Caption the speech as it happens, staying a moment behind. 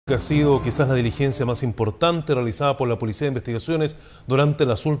Ha sido quizás la diligencia más importante realizada por la Policía de Investigaciones durante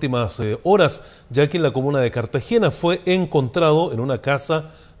las últimas horas, ya que en la comuna de Cartagena fue encontrado en una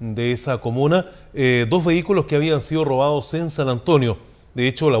casa de esa comuna 2 vehículos que habían sido robados en San Antonio. De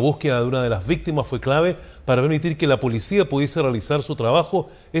hecho, la búsqueda de una de las víctimas fue clave para permitir que la policía pudiese realizar su trabajo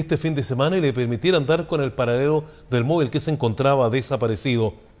este fin de semana y le permitieran dar con el paradero del móvil que se encontraba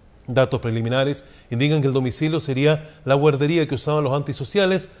desaparecido. Datos preliminares indican que el domicilio sería la guardería que usaban los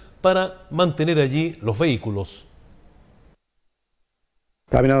antisociales para mantener allí los vehículos.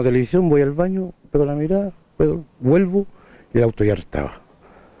 Estaba mirando televisión, voy al baño, pego la mirada, vuelvo y el auto ya estaba.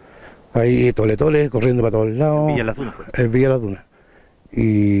 Ahí tole, corriendo para todos lados. Villa Las Dunas. Villa Las Dunas.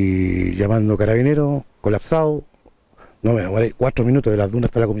 Y llamando carabineros, colapsado. No me demoré 4 minutos de Las Dunas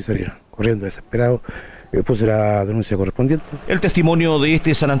hasta la comisaría, corriendo desesperado. Puse la denuncia correspondiente. El testimonio de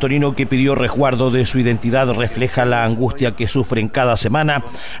este sanantonino que pidió resguardo de su identidad refleja la angustia que sufren cada semana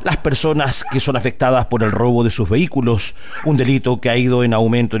las personas que son afectadas por el robo de sus vehículos, un delito que ha ido en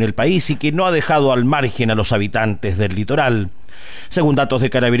aumento en el país y que no ha dejado al margen a los habitantes del litoral. Según datos de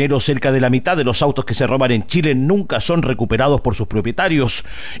Carabineros, cerca de la mitad de los autos que se roban en Chile nunca son recuperados por sus propietarios,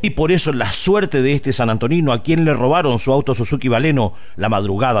 y por eso la suerte de este sanantonino, a quien le robaron su auto Suzuki Baleno la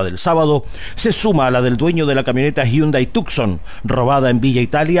madrugada del sábado, se suma a la del dueño de la camioneta Hyundai Tucson, robada en Villa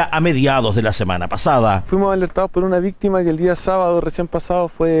Italia a mediados de la semana pasada. Fuimos alertados por una víctima que el día sábado recién pasado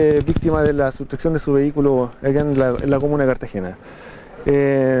fue víctima de la sustracción de su vehículo acá en la comuna de Cartagena.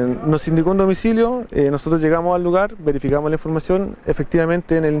 Nos indicó un domicilio, nosotros llegamos al lugar, verificamos la información,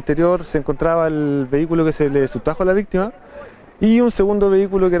 efectivamente en el interior se encontraba el vehículo que se le sustrajo a la víctima y un segundo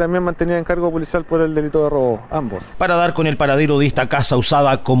vehículo que también mantenía en cargo policial por el delito de robo, ambos. Para dar con el paradero de esta casa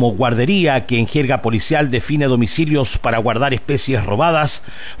usada como guardería, que en jerga policial define domicilios para guardar especies robadas,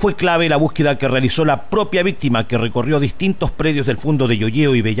 fue clave la búsqueda que realizó la propia víctima, que recorrió distintos predios del Fundo de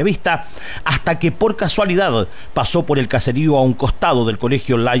Yoyeo y Bellavista, hasta que por casualidad pasó por el caserío a un costado del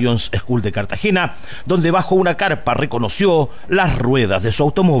colegio Lions School de Cartagena, donde bajo una carpa reconoció las ruedas de su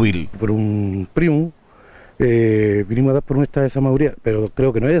automóvil. Por un primo, vinimos a dar por un estado de salubridad, pero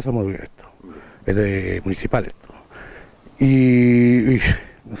creo que no es de salubridad esto, es de municipal esto. Y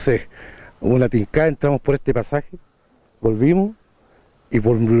no sé, hubo una tincada, entramos por este pasaje, volvimos, y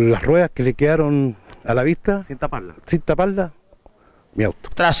por las ruedas que le quedaron a la vista, sin taparla, mi auto.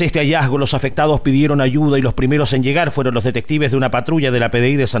 Tras este hallazgo, los afectados pidieron ayuda y los primeros en llegar fueron los detectives de una patrulla de la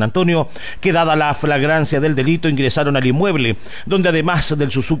PDI de San Antonio, que dada la flagrancia del delito ingresaron al inmueble, donde además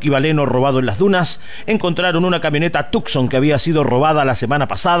del Suzuki Baleno robado en Las Dunas, encontraron una camioneta Tucson que había sido robada la semana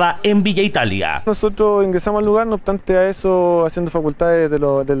pasada en Villa Italia. Nosotros ingresamos al lugar, no obstante a eso, haciendo facultades del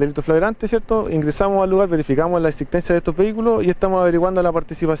delito flagrante, ¿cierto? Ingresamos al lugar, verificamos la existencia de estos vehículos y estamos averiguando la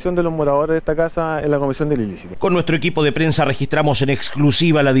participación de los moradores de esta casa en la comisión del ilícito. Con nuestro equipo de prensa registramos en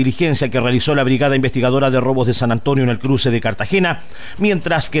exclusiva la diligencia que realizó la Brigada Investigadora de Robos de San Antonio en el cruce de Cartagena,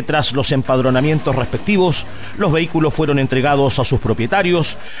 mientras que tras los empadronamientos respectivos, los vehículos fueron entregados a sus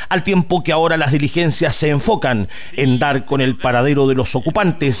propietarios, al tiempo que ahora las diligencias se enfocan en dar con el paradero de los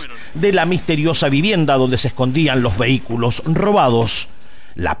ocupantes de la misteriosa vivienda donde se escondían los vehículos robados.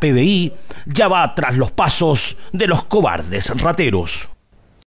 La PDI ya va tras los pasos de los cobardes rateros.